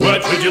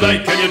What would you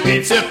like on your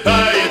pizza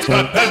pie? It's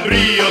Papa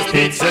Brio's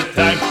pizza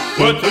time.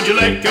 What would you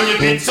like on your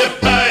pizza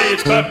pie?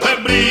 It's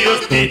Papa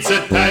Brio's pizza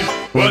time.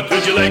 What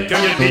would you like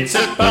on your pizza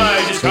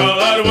pie? Just call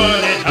our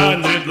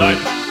 1-800 line.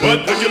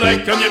 What would you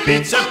like on your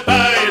pizza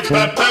pie? It's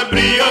Papa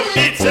Brio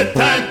pizza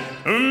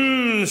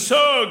time.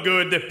 So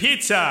good, the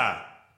pizza.